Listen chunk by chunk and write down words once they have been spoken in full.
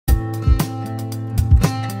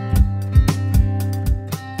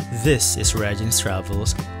This is Regin's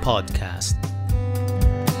Travels podcast.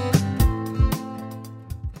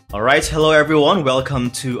 Alright, hello everyone.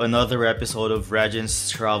 Welcome to another episode of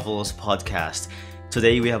Regin's Travels podcast.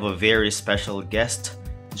 Today we have a very special guest.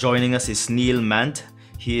 Joining us is Mandt.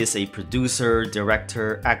 He is a producer,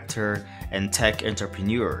 director, actor, and tech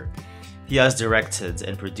entrepreneur. He has directed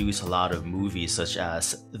and produced a lot of movies such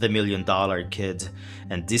as The $1 Million Kid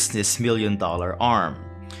and Disney's $1 Million Arm.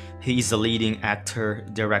 He is the leading actor,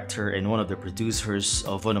 director, and one of the producers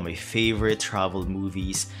of one of my favorite travel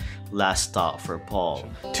movies, Last Stop for Paul.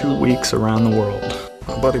 2 weeks around the world.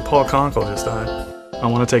 My buddy Paul Conkle just died. I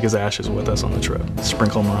want to take his ashes with us on the trip.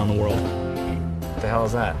 Sprinkle them around the world. What the hell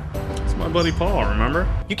is that? It's my buddy Paul, remember?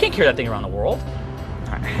 You can't carry that thing around the world.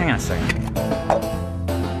 All right, hang on a second.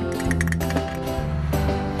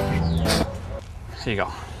 Here you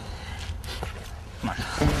go. Come on.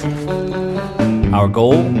 Our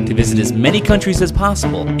goal, to visit as many countries as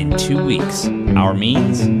possible in 2 weeks. Our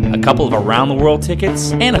means, a couple of around-the-world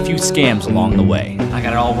tickets, and a few scams along the way. I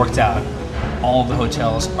got it all worked out. All of the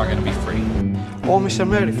hotels are going to be free. Oh, Mr.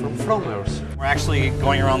 Mary from Fromers. We're actually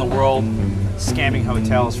going around the world scamming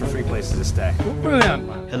hotels for free places to stay. Brilliant,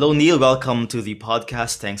 man. Hello Neil, welcome to the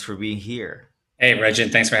podcast. Thanks for being here. Hey, Regin,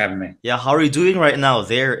 thanks for having me. Yeah, how are you doing right now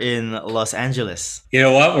there in Los Angeles? You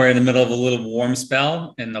know what? We're in the middle of a little warm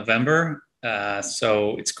spell in November,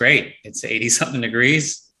 so it's great. It's 80-something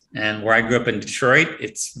degrees, and where I grew up in Detroit,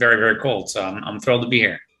 it's very, very cold, so I'm thrilled to be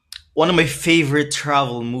here. One of my favorite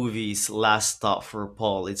travel movies, Last Stop for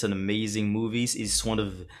Paul. It's an amazing movie. It's one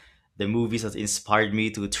of the movies that inspired me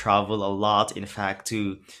to travel a lot. In fact,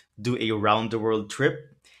 to do a round-the-world trip.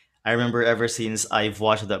 I remember ever since I've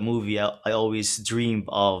watched that movie, I always dreamed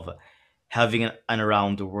of having an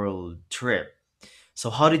around-the-world trip.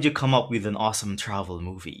 So how did you come up with an awesome travel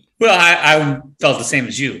movie? Well, I felt the same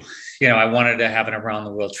as you. You know, I wanted to have an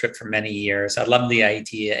around-the-world trip for many years. I love the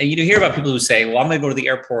idea. And you hear about people who say, well, I'm going to go to the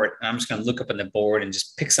airport, and I'm just going to look up on the board and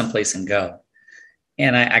just pick someplace and go.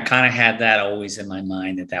 And I kind of had that always in my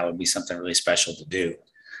mind, that would be something really special to do.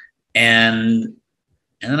 And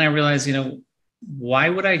then I realized, why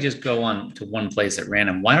would I just go on to one place at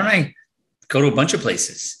random? Why don't I go to a bunch of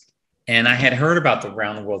places? And I had heard about the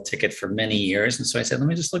round the world ticket for many years. And so I said, let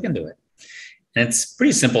me just look into it. And it's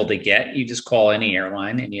pretty simple to get. You just call any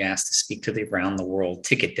airline and you ask to speak to the round the world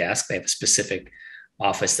ticket desk. They have a specific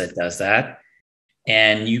office that does that.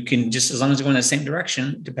 And you can, just as long as you're going in the same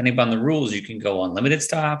direction, depending upon the rules, you can go unlimited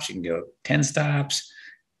stops. You can go 10 stops.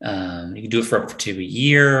 You can do it for up to a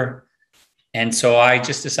year. And so I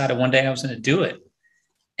just decided one day I was going to do it.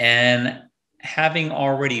 And having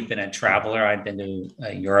already been a traveler, I'd been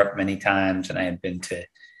to Europe many times, and I had been to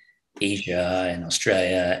Asia and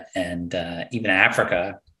Australia and even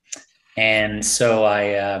Africa. And so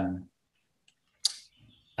I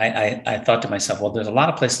thought to myself, well, there's a lot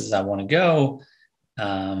of places I want to go.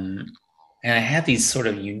 And I had these sort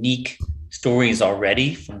of unique stories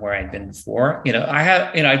already from where I'd been before.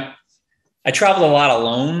 I traveled a lot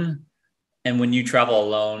alone. And when you travel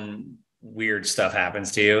alone, weird stuff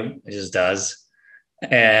happens to you. It just does.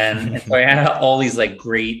 And so I had all these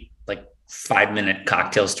great 5-minute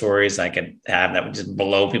cocktail stories I could have that would just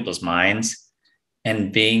blow people's minds.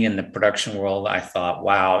 And being in the production world, I thought,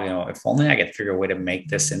 wow, if only I could figure a way to make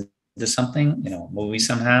this into something, a movie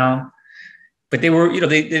somehow. But they were,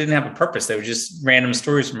 they didn't have a purpose. They were just random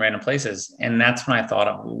stories from random places. And that's when I thought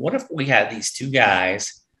of, what if we had these two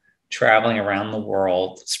guys traveling around the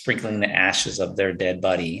world, sprinkling the ashes of their dead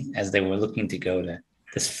buddy as they were looking to go to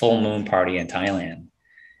this full moon party in Thailand.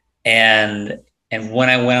 And when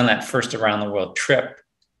I went on that first around the world trip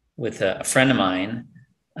with a friend of mine,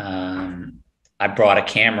 I brought a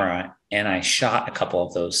camera and I shot a couple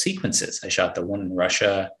of those sequences. I shot the one in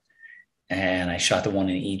Russia and I shot the one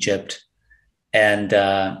in Egypt. And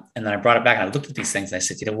then I brought it back and I looked at these things and I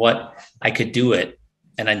said, you know what, I could do it.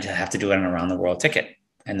 And I'd have to do it on an around the world ticket.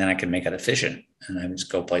 And then I could make it efficient, and I would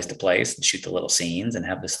just go place to place and shoot the little scenes and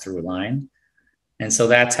have this through line. And so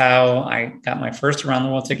that's how I got my first around the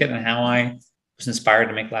world ticket and how I was inspired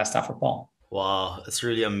to make Last Stop for Paul. Wow, that's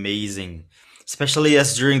really amazing. Especially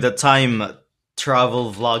as during the time,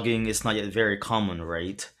 travel vlogging is not yet very common,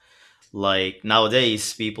 right? Like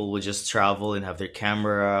nowadays, people will just travel and have their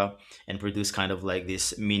camera and produce kind of like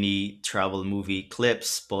this mini travel movie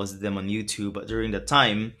clips, post them on YouTube. But during the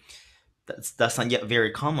time, that's not yet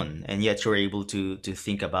very common, and yet you're able to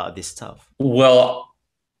think about this stuff. Well,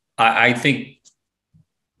 I think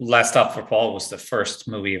Last Stop for Paul was the first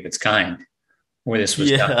movie of its kind where this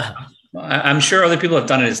was done. I'm sure other people have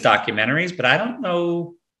done it as documentaries, but I don't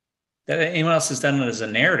know that anyone else has done it as a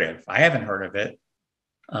narrative. I haven't heard of it,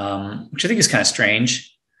 which I think is kind of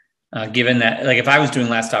strange. Given that, like, if I was doing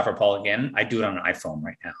Last Stop for Paul again, I'd do it on an iPhone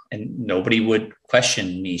right now, and nobody would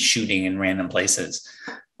question me shooting in random places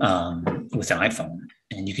with an iPhone.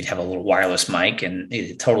 And you could have a little wireless mic, and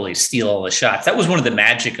it totally steal all the shots. That was one of the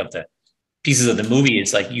magic of the pieces of the movie.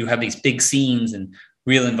 Is like you have these big scenes and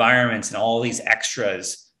real environments and all these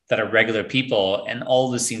extras that are regular people, and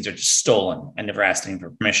all the scenes are just stolen. I never asked anyone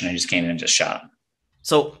for permission. I just came in and just shot them.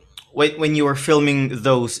 So when you were filming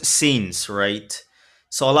those scenes, right?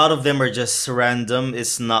 So a lot of them are just random.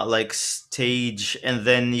 It's not like stage. And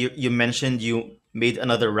then you mentioned you made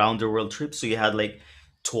another round the world trip. So you had like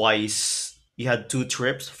twice. You had two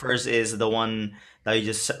trips. First is the one that you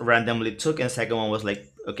just randomly took, and second one was like,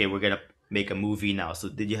 okay, we're gonna make a movie now. So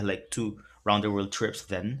did you have like two round the world trips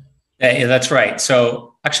then? Yeah, that's right.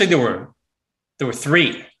 So actually, there were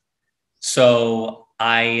three. So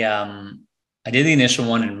I did the initial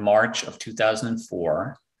one in March of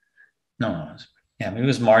 2004. No, maybe it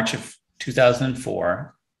was March of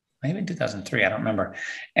 2004, maybe in 2003. I don't remember.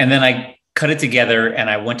 And then I cut it together, and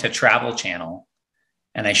I went to Travel Channel,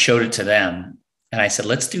 and I showed it to them. And I said,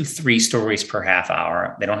 let's do 3 stories per half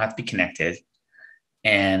hour. They don't have to be connected.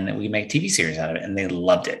 And we make a TV series out of it. And they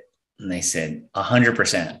loved it. And they said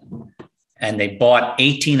 100%. And they bought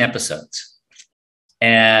 18 episodes.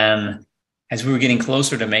 And as we were getting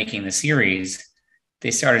closer to making the series,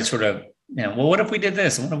 they started sort of, well, what if we did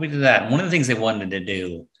this? And what if we did that? And one of the things they wanted to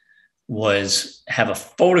do was have a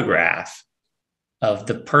photograph of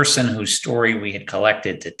the person whose story we had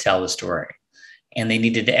collected to tell the story. And they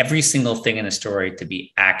needed every single thing in the story to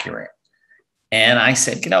be accurate. And I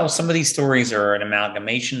said, some of these stories are an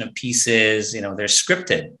amalgamation of pieces, they're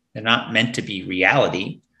scripted. They're not meant to be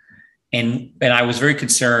reality. And I was very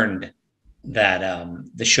concerned that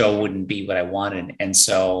the show wouldn't be what I wanted. And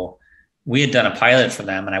so we had done a pilot for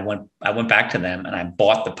them, and I went back to them and I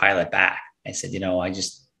bought the pilot back. I said,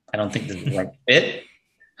 I don't think this is the right fit.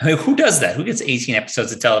 I mean, who does that? Who gets 18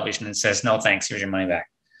 episodes of television and says, no, thanks, here's your money back?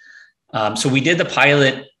 So we did the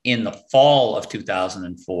pilot in the fall of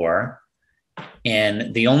 2004.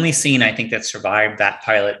 And the only scene I think that survived that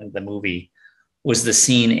pilot in the movie was the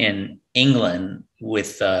scene in England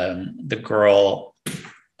with the girl,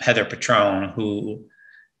 Heather Patron, who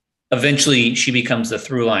eventually she becomes the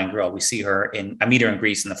through line girl. We see her I meet her in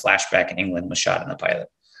Greece, and the flashback in England was shot in the pilot.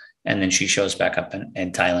 And then she shows back up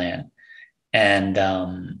in Thailand. And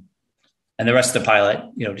the rest of the pilot,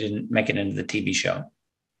 didn't make it into the TV show.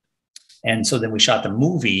 And so then we shot the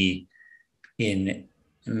movie in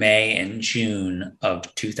May and June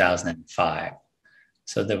of 2005.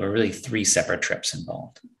 So there were really 3 separate trips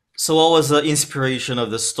involved. So what was the inspiration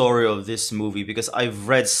of the story of this movie? Because I've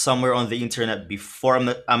read somewhere on the internet before, I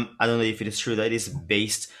don't know if it is true, that it is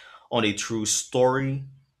based on a true story.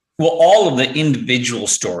 Well, all of the individual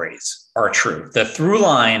stories are true. The through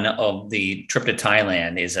line of the trip to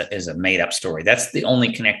Thailand is a made up story. That's the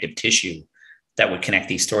only connective tissue that would connect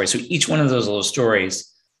these stories. So each one of those little stories,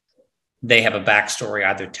 they have a backstory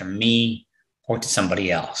either to me or to somebody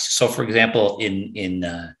else. So for example,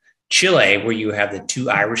 in Chile, where you have the 2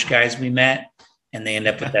 Irish guys we met, and they end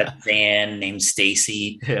up with that van named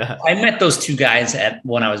Stacy. Yeah. I met those 2 guys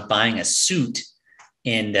when I was buying a suit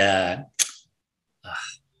in Koh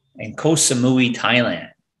Samui,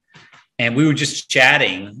 Thailand. And we were just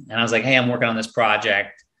chatting, and I was like, hey, I'm working on this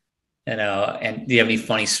project. And do you have any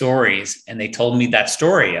funny stories? And they told me that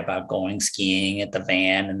story about going skiing at the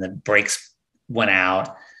van and the brakes went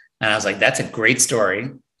out. And I was like, that's a great story.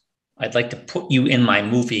 I'd like to put you in my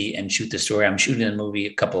movie and shoot the story. I'm shooting a movie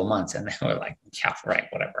a couple of months. And they were like, yeah, right,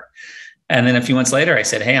 whatever. And then a few months later, I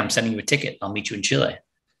said, hey, I'm sending you a ticket. I'll meet you in Chile.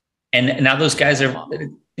 And now those guys are,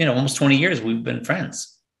 almost 20 years we've been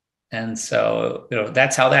friends. And so,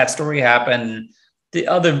 that's how that story happened. The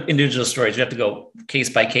other individual stories, you have to go case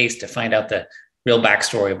by case to find out the real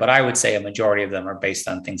backstory. But I would say a majority of them are based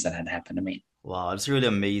on things that had happened to me. Wow, it's really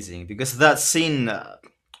amazing. Because that scene,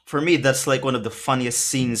 for me, that's like one of the funniest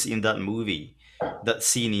scenes in that movie. That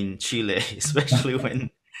scene in Chile, especially when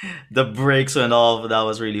the brakes went off. That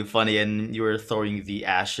was really funny. And you were throwing the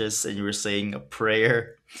ashes and you were saying a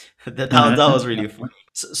prayer. that was really funny.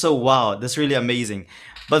 So wow, that's really amazing.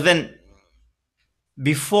 But then,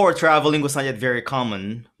 before, traveling was not yet very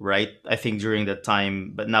common, right? I think during that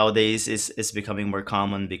time, but nowadays it's becoming more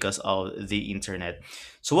common because of the internet.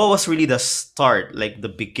 So what was really the start, like the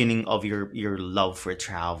beginning of your love for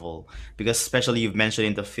travel? Because especially you've mentioned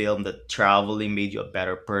in the film that traveling made you a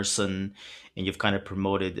better person, and you've kind of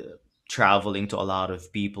promoted traveling to a lot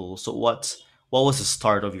of people. So what was the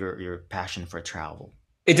start of your passion for travel?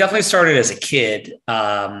 It definitely started as a kid.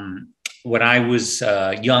 When I was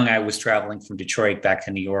young, I was traveling from Detroit back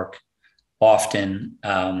to New York often.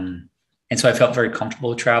 And so I felt very comfortable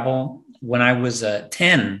with travel. When I was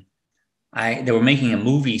 10, they were making a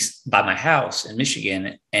movie by my house in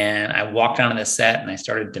Michigan, and I walked onto the set and I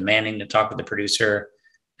started demanding to talk with the producer.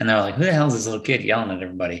 And they were like, "Who the hell is this little kid yelling at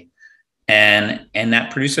everybody?" And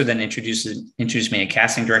that producer then introduced me to a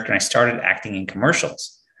casting director, and I started acting in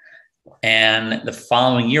commercials. And the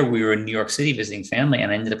following year, we were in New York City visiting family,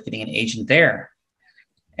 and I ended up getting an agent there.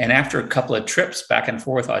 And after a couple of trips back and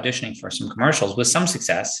forth auditioning for some commercials with some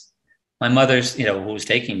success, my mother's, who was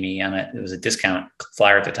taking me on it was a discount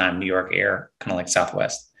flyer at the time, New York Air, kind of like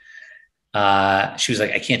Southwest. She was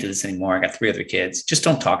like, "I can't do this anymore. I got 3 other kids. Just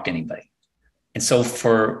don't talk to anybody." And so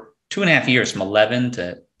for 2.5 years, from 11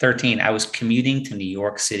 to 13, I was commuting to New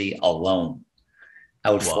York City alone.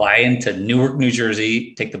 I would fly into Newark, New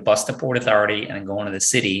Jersey, take the bus to Port Authority, and then go into the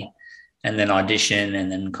city and then audition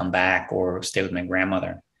and then come back or stay with my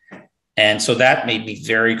grandmother. And so that made me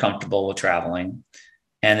very comfortable with traveling.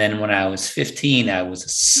 And then when I was 15, I was a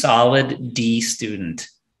solid D student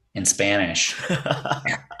in Spanish.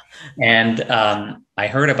 And I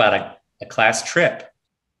heard about a class trip.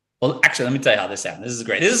 Well, actually, let me tell you how this happened. This is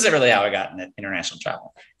great. This is really how I got into international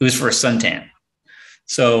travel. It was for a suntan.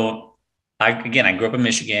 So I grew up in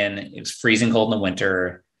Michigan. It was freezing cold in the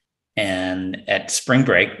winter. And at spring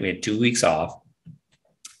break, we had 2 weeks off.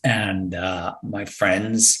 And my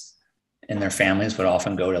friends and their families would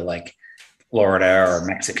often go to like Florida or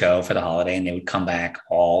Mexico for the holiday, and they would come back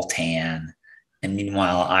all tan. And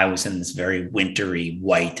meanwhile, I was in this very wintry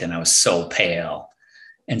white, and I was so pale.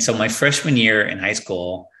 And so my freshman year in high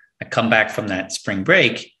school, I come back from that spring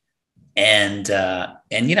break, and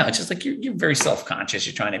it's just like you're very self-conscious.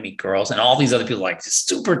 You're trying to meet girls, and all these other people like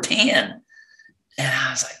super tan. And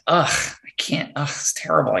I was like, ugh, I can't. Ugh, it's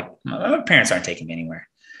terrible. Like my parents aren't taking me anywhere.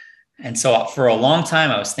 And so for a long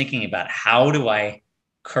time, I was thinking about how do I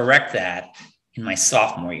correct that in my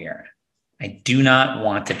sophomore year. I do not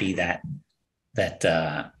want to be that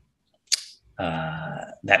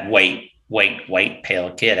white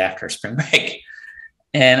pale kid after spring break.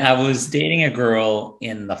 And I was dating a girl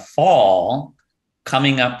in the fall,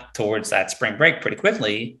 coming up towards that spring break pretty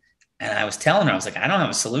quickly. And I was telling her, I was like, I don't have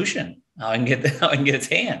a solution. How I can get a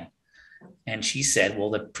tan. And she said, well,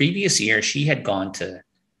 the previous year she had gone to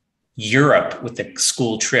Europe with the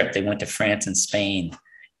school trip. They went to France and Spain,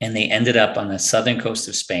 and they ended up on the southern coast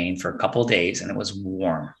of Spain for a couple of days, and it was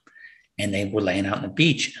warm. And they were laying out on the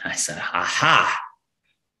beach. And I said, aha.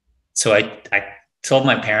 So I told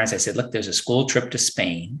my parents, I said, look, there's a school trip to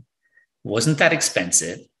Spain. It wasn't that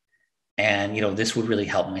expensive. And, this would really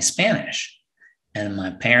help my Spanish. And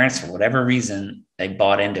my parents, for whatever reason, they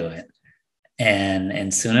bought into it.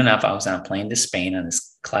 And soon enough, I was on a plane to Spain on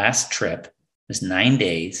this class trip. It was 9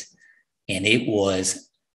 days, and it was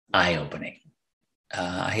eye-opening.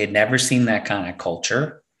 I had never seen that kind of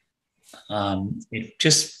culture. It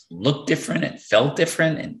just looked different. It felt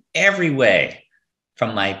different in every way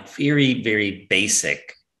from my very, very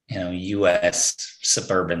basic, U.S.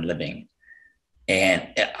 suburban living. And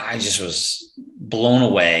I just was blown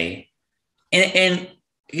away. And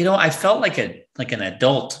I felt like an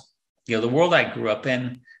adult. The world I grew up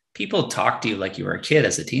in, people talk to you like you were a kid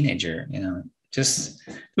as a teenager. There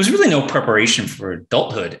was really no preparation for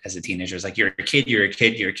adulthood as a teenager. It's like, you're a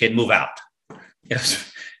kid, move out. It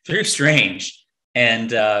was very strange. And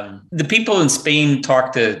the people in Spain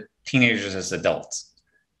talk to teenagers as adults.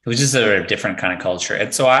 It was just a different kind of culture.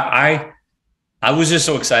 And so I was just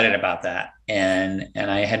so excited about that. And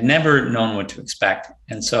I had never known what to expect.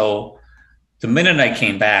 And so the minute I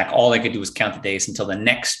came back, all I could do was count the days until the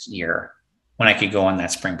next year when I could go on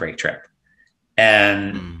that spring break trip.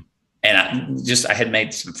 And I had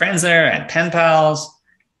made some friends there, I had pen pals,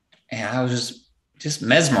 and I was just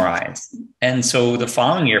mesmerized. And so the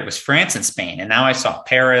following year it was France and Spain. And now I saw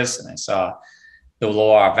Paris, and I saw the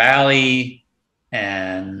Loire Valley,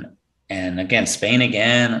 and again, Spain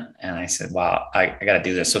again. And I said, wow, I got to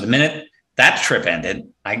do this. So the minute that trip ended,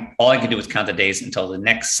 all I could do was count the days until the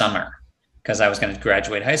next summer, because I was going to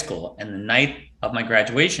graduate high school. And the night of my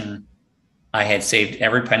graduation, I had saved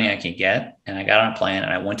every penny I could get, and I got on a plane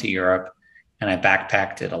and I went to Europe, and I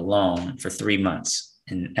backpacked it alone for 3 months.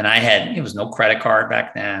 And it was no credit card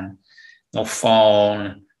back then, no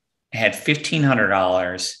phone. I had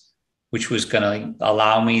 $1,500, which was going to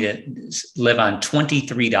allow me to live on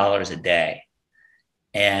 $23 a day.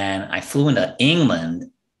 And I flew into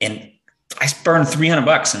England, and I burned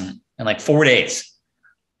 $300 in like 4 days.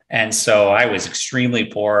 And so I was extremely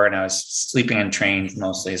poor, and I was sleeping in trains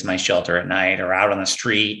mostly as my shelter at night, or out on the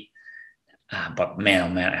street. But man,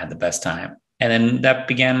 oh man, I had the best time. And then that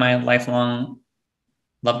began my lifelong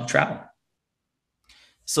love of travel.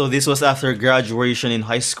 So this was after graduation in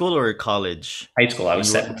high school or college? High school. I When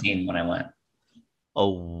was you were, 17 when I went. oh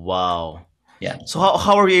wow. Yeah. So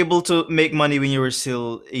how were you able to make money when you were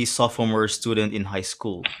still a sophomore student in high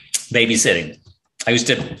school? Babysitting. I used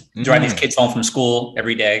to drive these kids home from school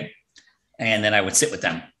every day, and then I would sit with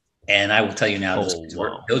them. And I will tell you now, Oh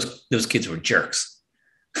wow. those kids were jerks.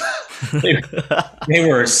 They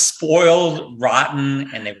were spoiled, rotten,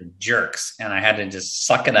 and they were jerks. And I had to just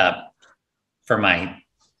suck it up for my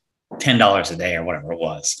 $10 a day or whatever it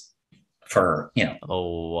was for,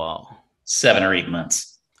 Oh wow. 7 or 8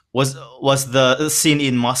 months. Was the scene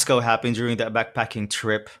in Moscow happening during that backpacking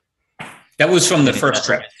trip? That was from the first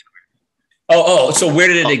trip. So where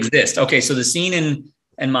did it exist? Okay, so the scene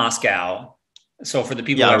in Moscow. So for the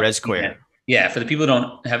people, Red Square. For the people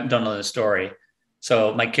who don't know the story.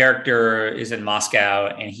 So my character is in Moscow,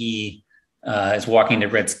 and he is walking to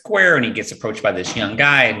Red Square, and he gets approached by this young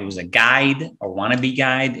guy who's a guide or wannabe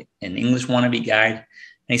guide, an English wannabe guide, and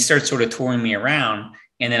he starts sort of touring me around.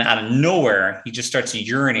 And then out of nowhere, he just starts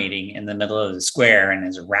urinating in the middle of the square and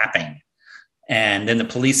is rapping. And then the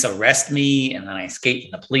police arrest me, and then I escape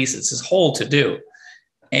from the police. It's this whole to-do.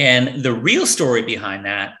 And the real story behind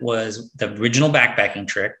that was the original backpacking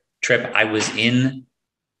trip. I was in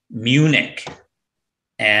Munich,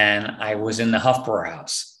 and I was in the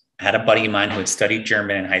Hofbräuhaus. I had a buddy of mine who had studied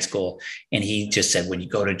German in high school, and he just said, when you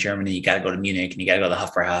go to Germany, you got to go to Munich, and you got to go to the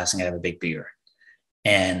Hofbräuhaus and you got to have a big beer.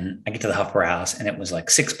 And I get to the Hofbräuhaus, and it was like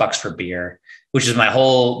 $6 for beer, which is my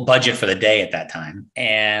whole budget for the day at that time.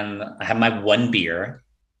 And I have my one beer,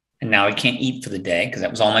 and now I can't eat for the day because that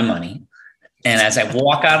was all my money. And as I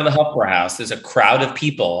walk out of the Hofbräuhaus, there's a crowd of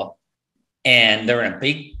people, and they're in a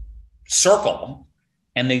big circle,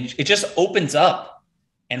 and it just opens up.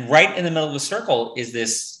 And right in the middle of the circle is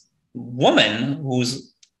this woman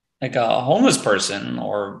who's like a homeless person,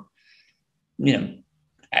 or,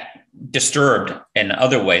 disturbed in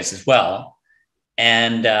other ways as well.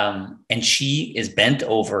 And she is bent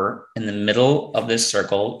over in the middle of this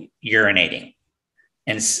circle, urinating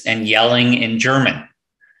and yelling in German.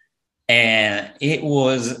 And it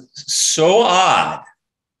was so odd.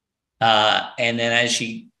 And then as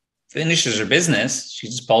she finishes her business, she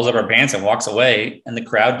just pulls up her pants and walks away, and the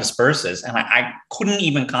crowd disperses. And I couldn't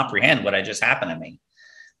even comprehend what had just happened to me,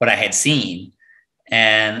 what I had seen.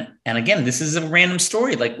 And again, this is a random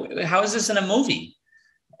story. Like, how is this in a movie?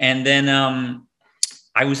 And then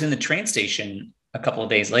I was in the train station a couple of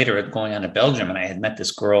days later going on to Belgium, and I had met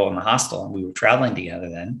this girl in the hostel, and we were traveling together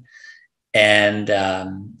then. And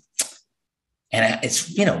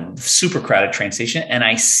it's, super crowded train station. And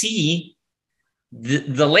I see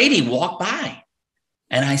the lady walk by,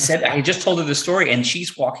 and I said, I just told her the story, and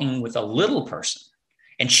she's walking with a little person.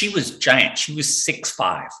 And she was giant. She was 6'5".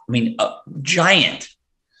 I mean, a giant.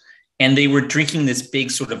 And they were drinking this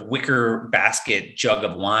big sort of wicker basket jug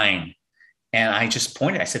of wine. And I just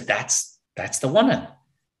pointed. I said, that's the woman.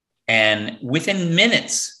 And within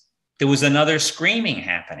minutes, there was another screaming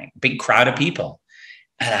happening, big crowd of people.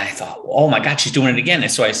 And I thought, oh my God, she's doing it again.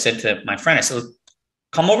 And so I said to my friend, I said,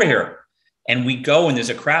 come over here. And we go, and there's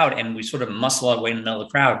a crowd, and we sort of muscle our way in the middle of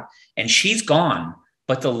the crowd. And she's gone.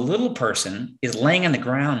 But the little person is laying on the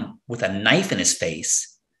ground with a knife in his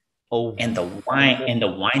face. Oh, and the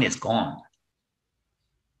wine is gone.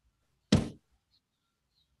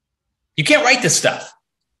 You can't write this stuff.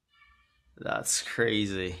 That's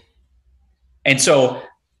crazy. And so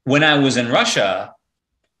when I was in Russia,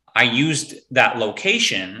 I used that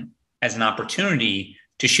location as an opportunity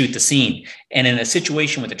to shoot the scene. And in a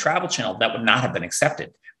situation with the Travel Channel, that would not have been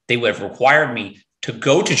accepted. They would have required me to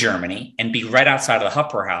go to Germany and be right outside of the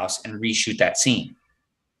Hofbräuhaus and reshoot that scene.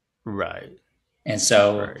 Right. And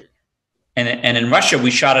so, and in Russia,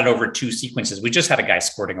 we shot it over 2 sequences. We just had a guy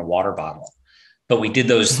squirting a water bottle, but we did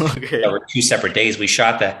those over 2 separate days. We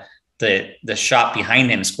shot the shot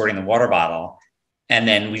behind him squirting the water bottle, and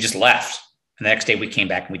then we just left. And the next day we came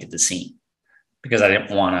back and we did the scene, because I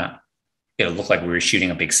didn't want to, look like we were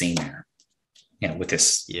shooting a big scene there, with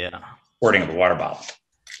this squirting of the water bottle.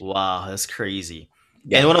 Wow, that's crazy.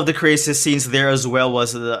 Yeah. And one of the craziest scenes there as well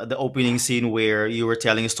was the opening scene where you were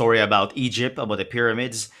telling a story about Egypt, about the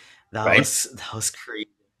pyramids. That was crazy.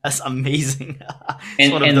 That's amazing.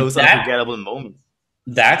 It's one of those unforgettable moments.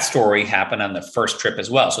 That story happened on the first trip as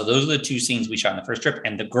well. So those are the 2 scenes we shot on the first trip.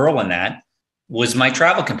 And the girl in that was my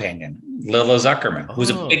travel companion, Lila Zuckerman, who's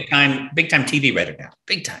a big time TV writer now.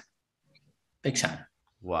 Big time.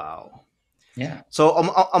 Wow. Yeah. So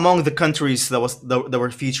among the countries that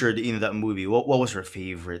were featured in that movie, what was your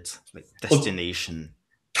favorite destination?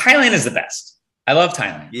 Thailand is the best. I love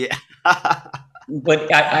Thailand. Yeah.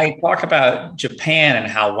 But I talk about Japan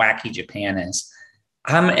and how wacky Japan is.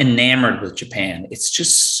 I'm enamored with Japan. It's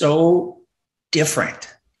just so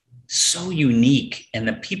different, so unique. And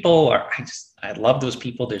the people are, I love those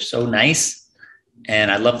people. They're so nice.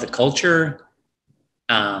 And I love the culture.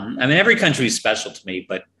 I mean, every country is special to me,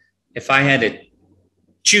 but if I had to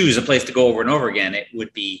choose a place to go over and over again, it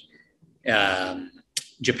would be um,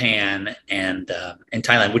 Japan and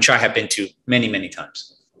Thailand, which I have been to many, many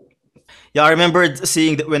times. Yeah, I remember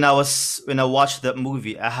seeing that when I watched that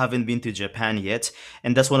movie. I haven't been to Japan yet,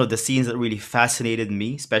 and that's one of the scenes that really fascinated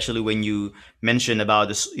me, especially when you mentioned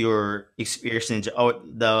about your experience in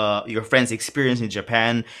your friend's experience in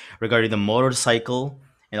Japan regarding the motorcycle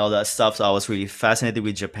and all that stuff. So I was really fascinated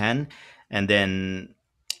with Japan, and then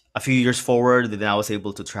a few years forward, then I was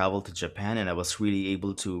able to travel to Japan, and I was really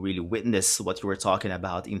able to really witness what you were talking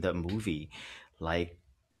about in that movie. Like,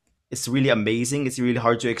 it's really amazing. It's really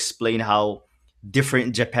hard to explain how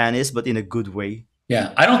different Japan is, but in a good way.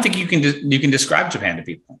 Yeah, I don't think you can describe Japan to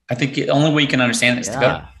people. I think the only way you can understand it is to go.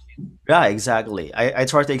 Yeah, yeah, exactly. I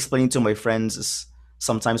try to explain to my friends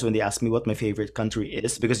sometimes when they ask me what my favorite country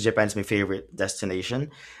is, because Japan is my favorite destination.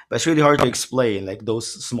 But it's really hard to explain, like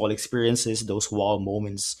those small experiences, those wow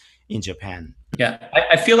moments in Japan. Yeah,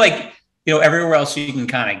 I feel like everywhere else you can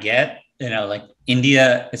kind of get. Like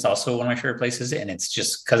India is also one of my favorite places, and it's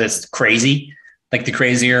just because it's crazy. Like the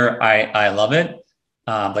crazier, I love it.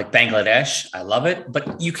 Like Bangladesh, I love it.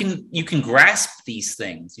 But you can grasp these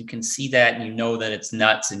things. You can see that, and you know that it's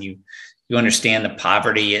nuts, and you understand the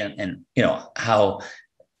poverty and how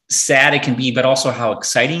sad it can be, but also how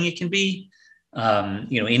exciting it can be.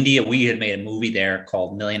 India, we had made a movie there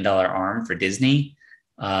called $1 Million Arm for Disney,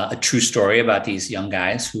 a true story about these young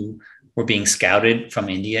guys who were being scouted from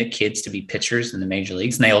India, kids to be pitchers in the major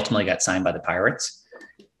leagues. And they ultimately got signed by the Pirates.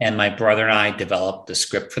 And my brother and I developed the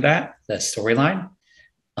script for that, the storyline.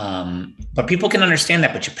 But people can understand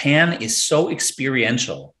that. But Japan is so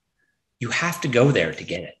experiential. You have to go there to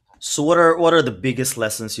get it. So what are the biggest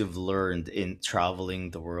lessons you've learned in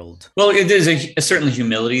traveling the world? Well, there's a certain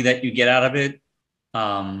humility that you get out of it.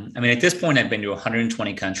 I mean, at this point, I've been to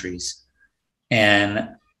 120 countries. And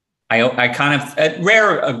I kind of, at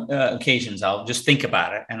rare occasions, I'll just think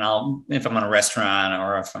about it. And if I'm in a restaurant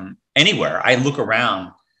or if I'm anywhere, I look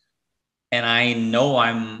around and I know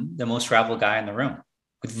I'm the most traveled guy in the room,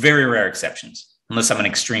 with very rare exceptions, unless I'm an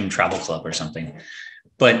extreme travel club or something.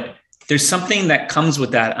 But there's something that comes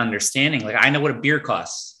with that understanding. Like, I know what a beer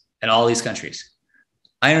costs in all these countries.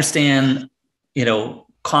 I understand,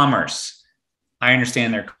 commerce. I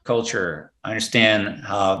understand their culture. I understand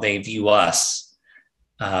how they view us.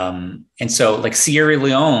 And so, like, Sierra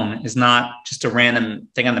Leone is not just a random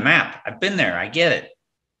thing on the map. I've been there. I get it.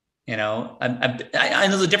 I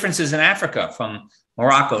know the differences in Africa, from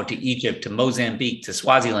Morocco to Egypt to Mozambique to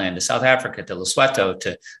Swaziland to South Africa to Lesotho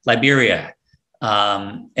to Liberia.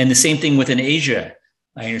 And the same thing within Asia.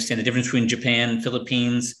 I understand the difference between Japan,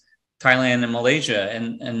 Philippines, Thailand, and Malaysia,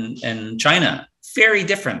 and China. Very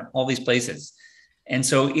different, all these places. And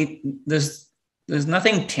so there's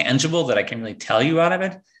nothing tangible that I can really tell you out of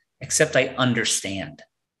it, except I understand.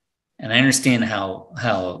 And I understand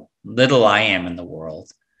how little I am in the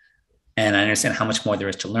world. And I understand how much more there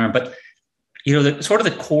is to learn. But,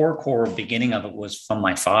 the core beginning of it was from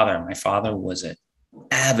my father. My father was an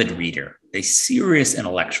avid reader, a serious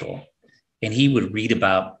intellectual. And he would read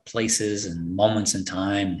about places and moments in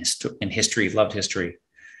time and history, loved history.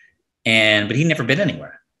 But he'd never been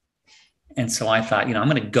anywhere. And so I thought, I'm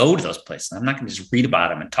going to go to those places. I'm not going to just read about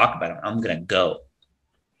them and talk about them. I'm going to go.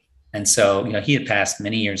 And so, he had passed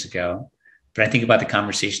many years ago, but I think about the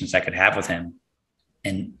conversations I could have with him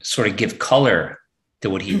and sort of give color to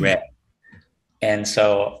what he read. And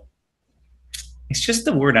so it's just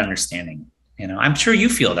the word understanding. I'm sure you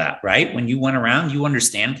feel that, right? When you went around, you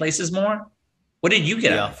understand places more. What did you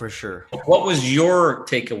get? Yeah, for sure. What was your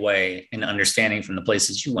takeaway and understanding from the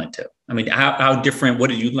places you went to? I mean, how different? What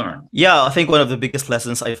did you learn? Yeah, I think one of the biggest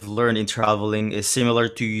lessons I've learned in traveling is similar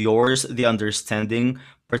to yours, the understanding,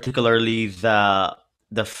 particularly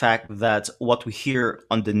the fact that what we hear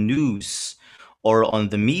on the news or on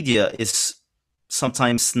the media is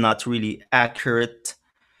sometimes not really accurate,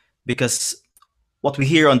 because what we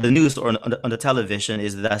hear on the news or on the television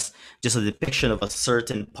is that's just a depiction of a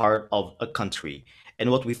certain part of a country,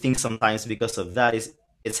 and what we think sometimes because of that is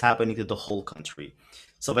it's happening to the whole country.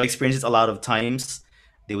 So I've experienced it a lot of times.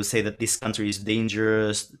 They would say that this country is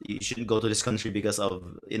dangerous, you shouldn't go to this country because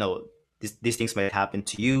of these things might happen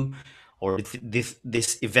to you, or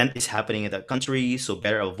this event is happening in that country, so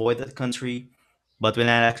better avoid that country. But when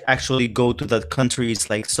I actually go to that country, it's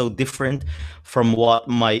like so different from what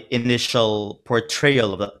my initial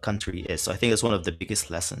portrayal of that country is. So I think it's one of the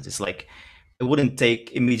biggest lessons. It's like I wouldn't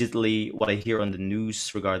take immediately what I hear on the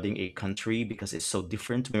news regarding a country because it's so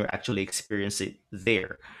different when you actually experience it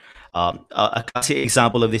there. A classic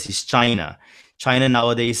example of this is China. China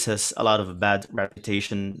nowadays has a lot of bad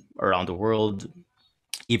reputation around the world,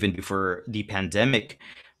 even before the pandemic.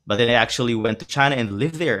 But then I actually went to China and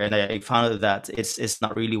lived there, and I found out that it's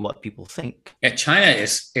not really what people think. Yeah, China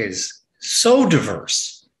is so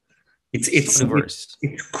diverse. It's So it's diverse.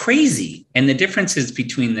 it's crazy, and the differences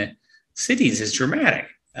between the cities is dramatic.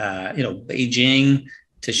 Beijing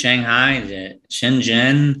to Shanghai to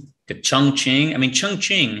Shenzhen to Chongqing. I mean,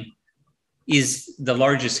 Chongqing is the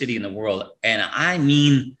largest city in the world, and I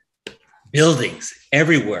mean buildings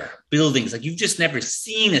everywhere. Buildings like you've just never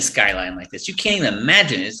seen a skyline like this. You can't even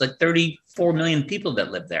imagine. It's like 34 million people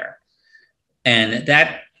that live there, and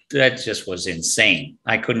that just was insane.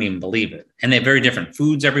 I couldn't even believe it. And they have very different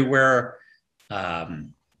foods everywhere.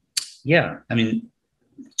 Yeah, I mean,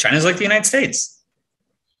 China's like the United States.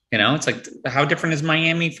 It's like how different is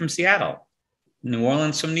Miami from Seattle, New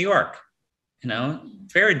Orleans from New York?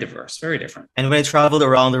 Very diverse, very different. And when I traveled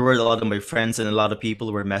around the world, a lot of my friends and a lot of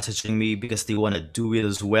people were messaging me because they want to do it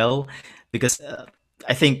as well. Because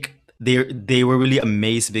I think they were really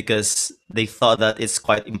amazed because they thought that it's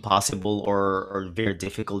quite impossible or very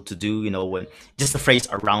difficult to do. When just the phrase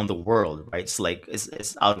 "around the world," right? It's like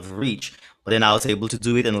it's out of reach. But then I was able to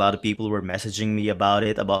do it, and a lot of people were messaging me about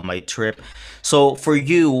it, about my trip. So for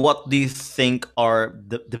you, what do you think are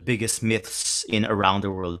the biggest myths in around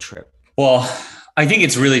the world trip? Well, I think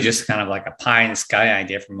it's really just kind of like a pie in the sky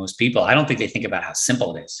idea for most people. I don't think they think about how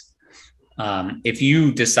simple it is. If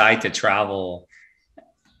you decide to travel,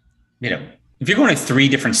 if you're going to 3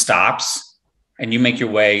 different stops and you make your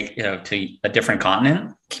way, to a different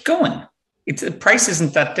continent, keep going. The price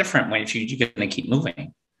isn't that different when you're going to keep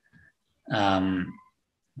moving.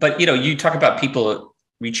 But you talk about people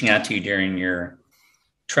reaching out to you during your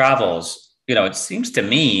travels. It seems to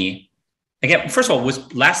me. Again, first of all,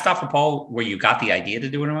 was last stop for Paul where you got the idea to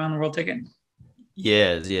do an around the world ticket?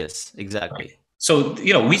 Yes, exactly. Right. So,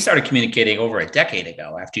 we started communicating over a decade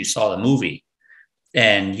ago after you saw the movie,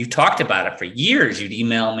 and you talked about it for years. You'd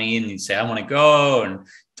email me and you'd say, I want to go, and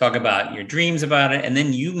talk about your dreams about it. And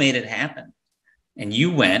then you made it happen and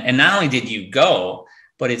you went, and not only did you go,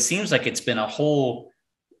 but it seems like it's been a whole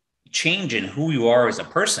change in who you are as a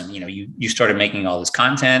person. You started making all this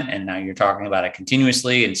content and now you're talking about it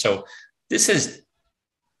continuously. And so this has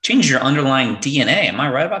changed your underlying DNA. Am I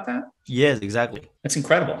right about that? Yes, exactly. That's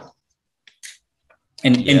incredible.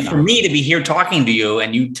 And for me to be here talking to you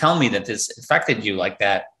and you tell me that this affected you like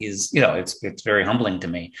that is, it's very humbling to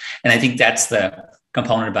me. And I think that's the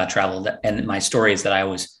component about travel and my stories that I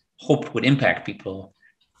always hoped would impact people.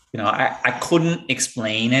 I couldn't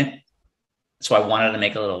explain it. So I wanted to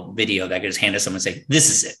make a little video that I could just hand to someone and say, this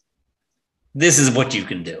is it. This is what you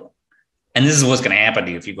can do. And this is what's going to happen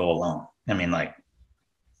to you if you go alone. I mean, like,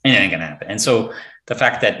 anything can happen. And so the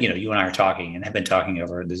fact that, you and I are talking and have been talking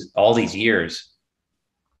over all these years,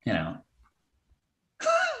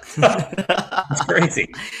 it's crazy.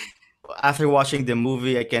 After watching the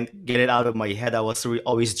movie, I can't get it out of my head. I was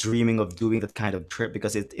always dreaming of doing that kind of trip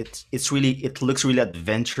because it looks really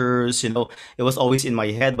adventurous. It was always in my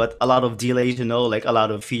head, but a lot of delays. Like a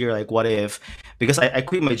lot of fear. Like what if? Because I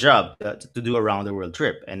quit my job to do a round the world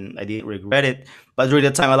trip, and I didn't regret it. But during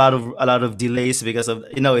the time, a lot of delays because of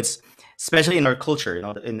it's especially in our culture.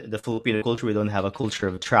 In the Filipino culture, we don't have a culture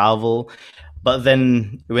of travel. But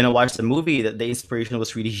then when I watched the movie, the inspiration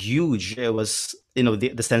was really huge. It was,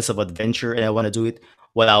 the sense of adventure, and I want to do it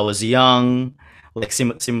while I was young, like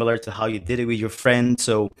similar to how you did it with your friend.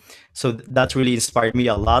 So that really inspired me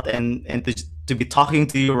a lot. And to be talking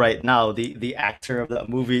to you right now, the actor of that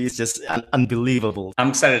movie is just unbelievable. I'm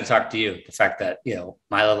excited to talk to you. The fact that,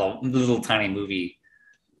 my little tiny movie,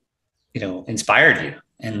 inspired you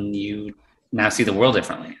and you now see the world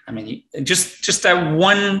differently. I mean, just that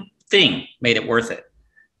one thing made it worth it.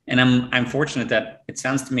 And I'm fortunate that it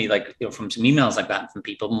sounds to me like, from some emails I've gotten from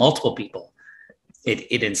people, multiple people,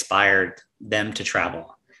 it inspired them to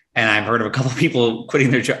travel. And I've heard of a couple of people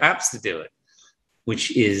quitting their jobs to do it,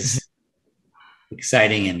 which is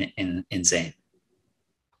exciting and insane.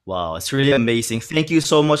 Wow, it's really amazing. Thank you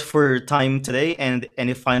so much for your time today. And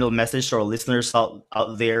any final message to our listeners out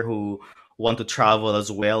there who want to travel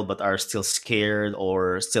as well, but are still scared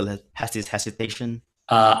or still has this hesitation?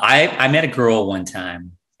 I met a girl one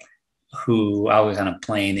time who I was on a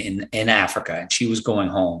plane in Africa, and she was going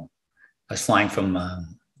home. I was flying from,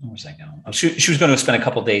 where was I going? She was going to spend a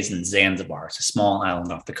couple of days in Zanzibar. It's a small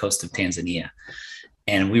island off the coast of Tanzania.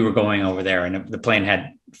 And we were going over there, and the plane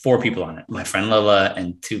had 4 people on it, my friend Lila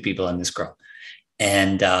and 2 people and this girl.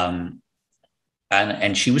 And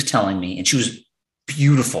and she was telling me, and she was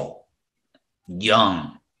beautiful,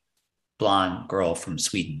 young, blonde girl from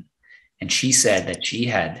Sweden. And she said that she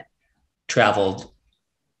had traveled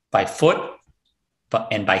by foot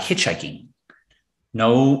and by hitchhiking.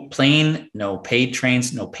 No plane, no paid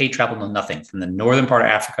trains, no paid travel, no nothing, from the northern part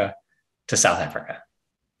of Africa to South Africa.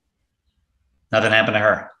 Nothing happened to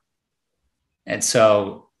her. And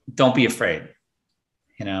so don't be afraid.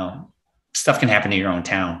 You know, stuff can happen to your own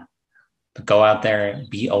town, but go out there,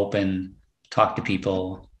 be open, talk to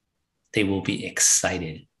people. They will be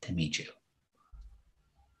excited to meet you.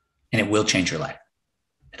 And it will change your life.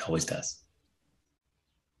 It always does.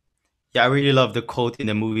 Yeah, I really love the quote in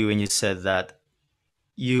the movie when you said that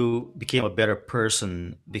you became a better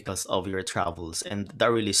person because of your travels. And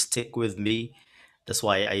that really stick with me. That's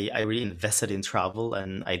why I really invested in travel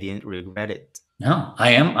and I didn't regret it. No,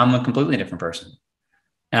 I'm a completely different person.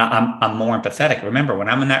 And I'm more empathetic. Remember, when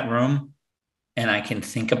I'm in that room and I can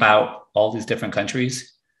think about all these different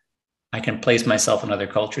countries, I can place myself in other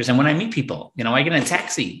cultures. And when I meet people, you know, I get in a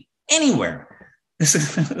taxi anywhere. This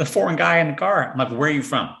is the foreign guy in the car. I'm like, where are you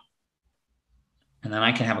from? And then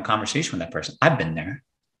I can have a conversation with that person. I've been there.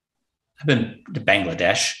 I've been to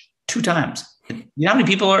Bangladesh 2 times. You know how many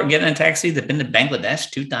people are getting in a taxi that've been to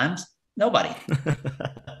Bangladesh 2 times? Nobody.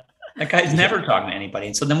 That guy's never talking to anybody.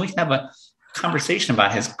 And so then we can have a conversation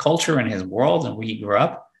about his culture and his world and where he grew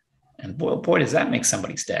up. And boy, does that make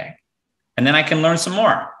somebody's day. And then I can learn some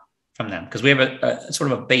more from them because we have a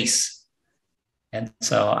sort of a base. And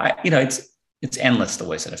so it's endless the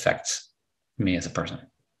ways it affects me as a person.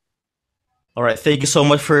 All right. Thank you so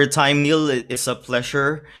much for your time, Neil. It's a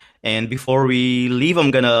pleasure. And before we leave,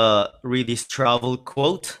 I'm going to read this travel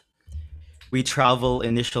quote. We travel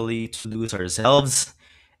initially to lose ourselves,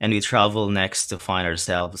 and we travel next to find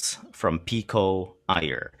ourselves, from Pico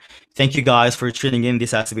Iyer. Thank you guys for tuning in.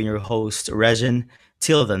 This has been your host, Regin.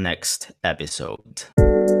 Till the next episode.